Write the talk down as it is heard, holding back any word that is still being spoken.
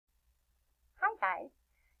guys.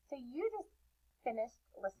 So you just finished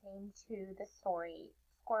listening to the story,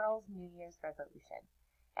 Squirrels' New Year's Resolution.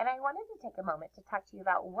 And I wanted to take a moment to talk to you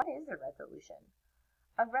about what is a resolution.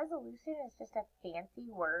 A resolution is just a fancy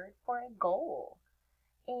word for a goal.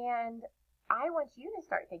 And I want you to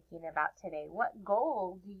start thinking about today, what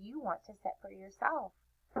goal do you want to set for yourself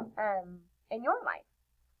in your life?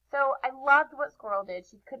 So I loved what Squirrel did.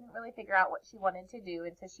 She couldn't really figure out what she wanted to do,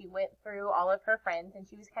 and so she went through all of her friends, and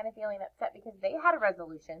she was kind of feeling upset because they had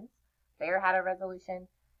resolutions. Bear had a resolution,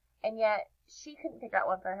 and yet she couldn't figure out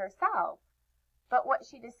one for herself. But what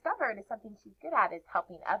she discovered is something she's good at is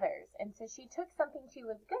helping others. And so she took something she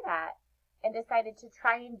was good at and decided to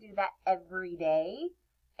try and do that every day.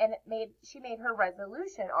 And she made her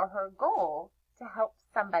resolution or her goal to help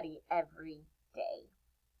somebody every day,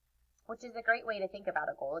 which is a great way to think about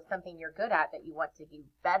a goal. It's something you're good at that you want to do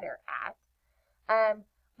better at.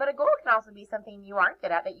 But a goal can also be something you aren't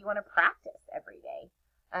good at that you want to practice every day.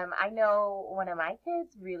 I know one of my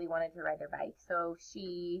kids really wanted to ride their bike, so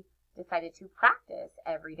she decided to practice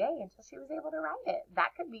every day until she was able to ride it.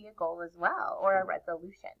 That could be a goal as well, or a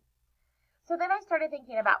resolution. So then I started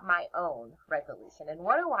thinking about my own resolution and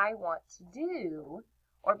what do I want to do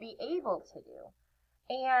or be able to do.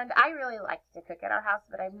 And I really like to cook at our house,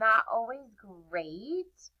 but I'm not always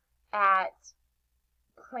great at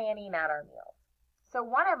planning out our meals. So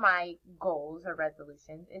one of my goals or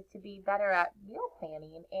resolutions is to be better at meal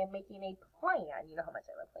planning and making a plan. You know how much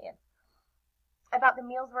I love plans. About the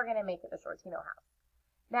meals we're going to make at the Shortino house.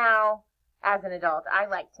 Now, as an adult, I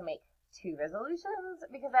like to make two resolutions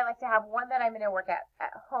because I like to have one that I'm going to work at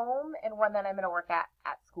home and one that I'm going to work at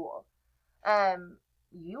school.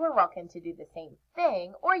 You are welcome to do the same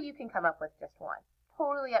thing, or you can come up with just one.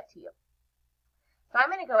 Totally up to you. So I'm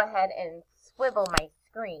going to go ahead and swivel my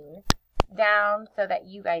screen down so that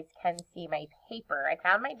you guys can see my paper. I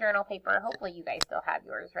found my journal paper. Hopefully you guys still have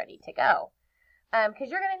yours ready to go because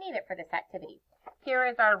you're going to need it for this activity. Here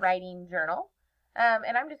is our writing journal,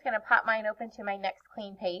 and I'm just going to pop mine open to my next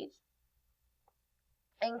clean page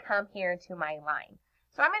and come here to my line.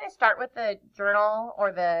 So I'm going to start with the journal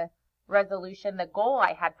or the resolution, the goal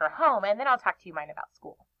I had for home, and then I'll talk to you mine about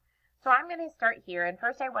school. So I'm going to start here, and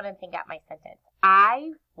first I want to think out my sentence.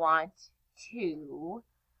 I want to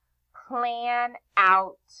plan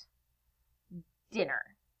out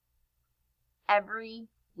dinner every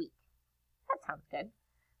week. That sounds good.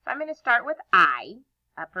 So I'm going to start with I,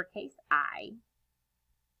 uppercase I,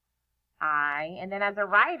 and then as a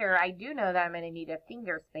writer, I do know that I'm going to need a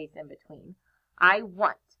finger space in between. I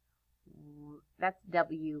want, that's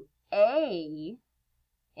W-A-N-T,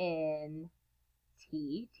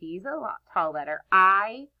 T's a tall letter.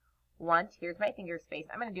 I want, here's my finger space.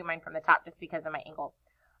 I'm going to do mine from the top just because of my angle.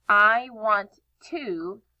 I want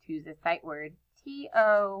to, two's a sight word,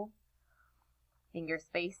 T-O, finger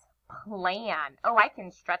space, plan. Oh, I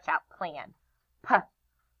can stretch out plan. P-O-N,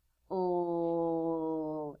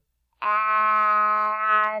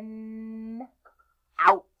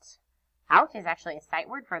 out. Out is actually a sight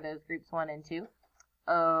word for those groups 1 and 2.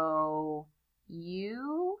 O-U-T.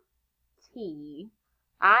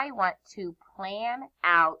 I want to plan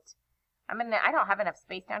out. I don't have enough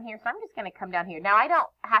space down here, so I'm just going to come down here. Now, I don't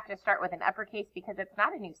have to start with an uppercase because it's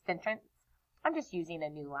not a new sentence. I'm just using a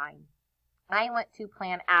new line. I want to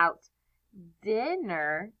plan out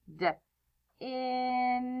dinner,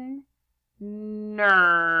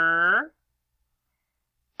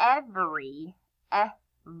 every,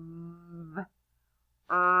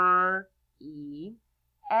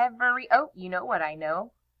 every, oh, you know what I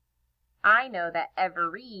know? I know that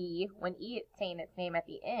every, when E is saying its name at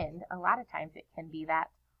the end, a lot of times it can be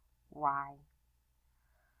that Y.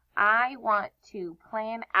 I want to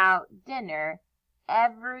plan out dinner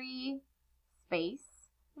every space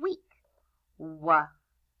week.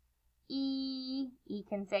 E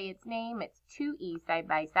can say its name. It's 2 E's side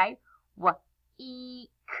by side.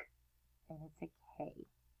 Eek. And it's a K.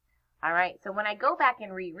 All right, so when I go back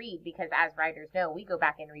and reread, because as writers know, we go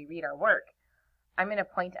back and reread our work, I'm going to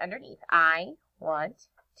point underneath. I want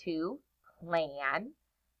to plan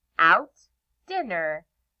out dinner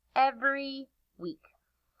every week.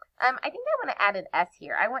 I think I want to add an S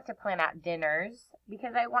here. I want to plan out dinners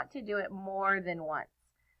because I want to do it more than once.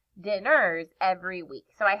 Dinners every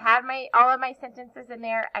week. So I have all of my sentences in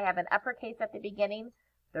there. I have an uppercase at the beginning.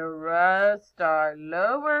 The rest are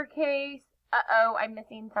lowercase. Uh-oh, I'm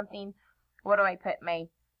missing something. What do I put? My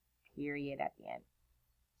period at the end.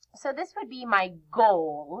 So this would be my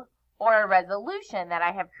goal or a resolution that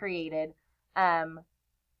I have created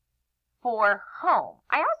for home.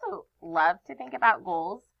 I also love to think about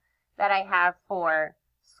goals that I have for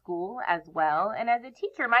school as well. And as a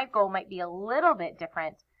teacher, my goal might be a little bit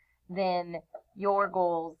different than your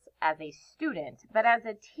goals as a student. But as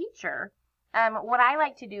a teacher, what I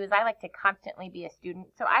like to do is I like to constantly be a student.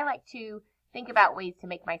 So I like to think about ways to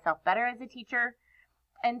make myself better as a teacher.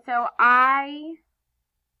 And so actually,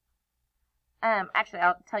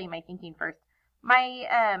 I'll tell you my thinking first.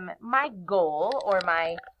 My goal or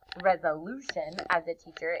my resolution as a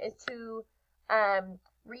teacher is to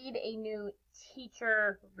read a new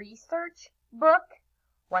teacher research book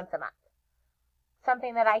once a month.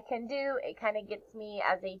 Something that I can do. It kind of gets me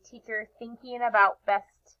as a teacher thinking about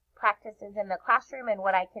best practices in the classroom and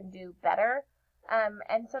what I can do better.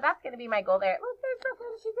 And so that's going to be my goal there. Look, there's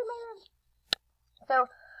Brooklyn. She's in my room. So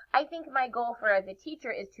I think my goal for as a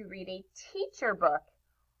teacher is to read a teacher book,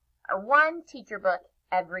 one teacher book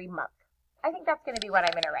every month. I think that's going to be what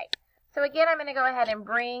I'm going to write. So again, I'm going to go ahead and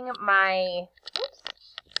bring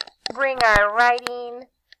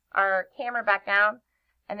our camera back down.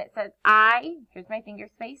 And it says here's my finger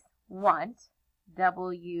space, want,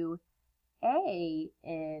 W-A-N-T.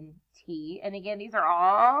 And again, these are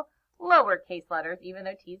all lowercase letters, even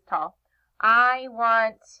though T is tall. I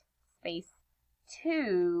want space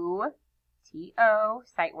to, T-O,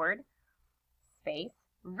 sight word, space,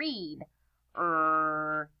 read,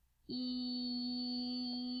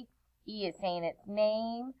 E is saying its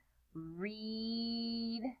name,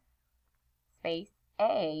 read, space,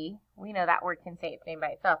 A, we know that word can say its name by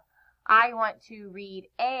itself. I want to read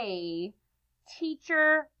a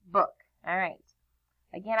teacher book. All right.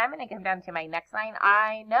 Again, I'm going to come down to my next line.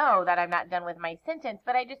 I know that I'm not done with my sentence,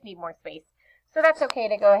 but I just need more space. So that's okay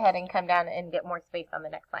to go ahead and come down and get more space on the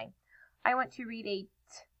next line. I want to read a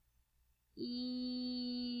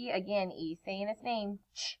E, again, E saying its name.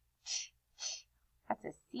 That's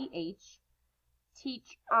a C-H.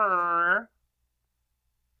 Teacher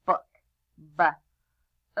book.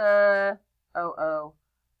 O-O.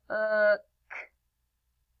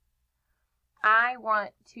 I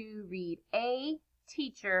want to read a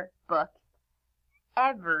teacher book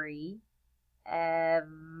every E.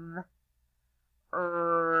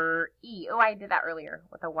 Oh, I did that earlier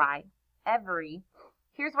with a Y. Every.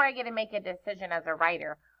 Here's where I get to make a decision as a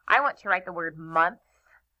writer. I want to write the word month.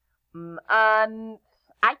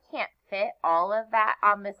 I can't fit all of that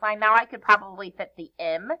on this line. Now I could probably fit the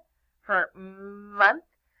M for month,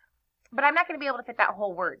 but I'm not going to be able to fit that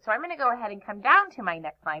whole word. So I'm going to go ahead and come down to my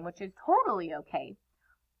next line, which is totally okay.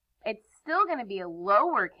 It's still going to be a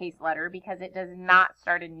lowercase letter because it does not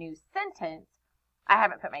start a new sentence. I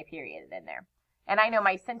haven't put my period in there. And I know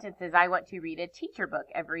my sentence is I want to read a teacher book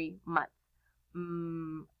every month.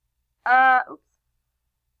 Oh,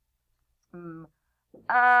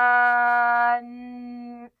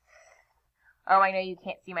 I know you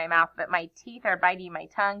can't see my mouth, but my teeth are biting my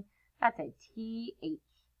tongue. That's a T-H.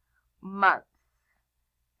 Month.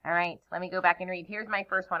 All right, let me go back and read. Here's my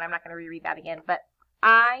first one. I'm not going to reread that again, but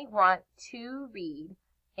I want to read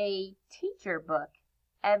a teacher book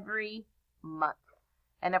every month.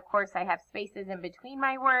 And of course, I have spaces in between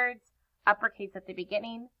my words, uppercase at the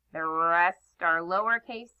beginning, the rest are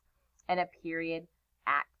lowercase, and a period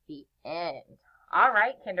at the end. All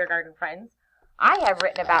right, kindergarten friends, I have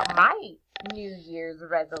written about my New Year's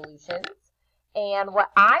resolutions and what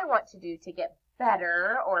I want to do to get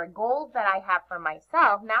better or goals that I have for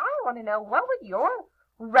myself. Now I want to know, what would your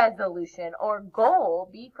resolution or goal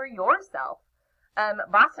be for yourself?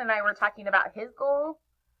 Boston and I were talking about his goal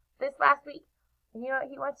this last week. And you know what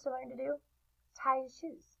he wants to learn to do? Tie his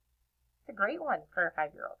shoes. It's a great one for a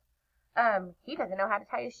 5-year-old. He doesn't know how to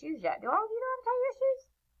tie his shoes yet. Do all of you know how to tie your shoes?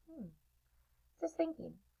 Just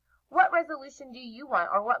thinking. What resolution do you want,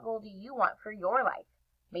 or what goal do you want for your life?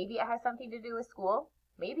 Maybe it has something to do with school.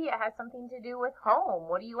 Maybe it has something to do with home.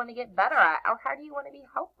 What do you want to get better at? Or how do you want to be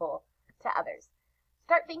helpful to others?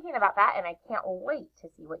 Start thinking about that, and I can't wait to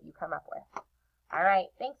see what you come up with. All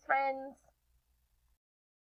right. Thanks, friends.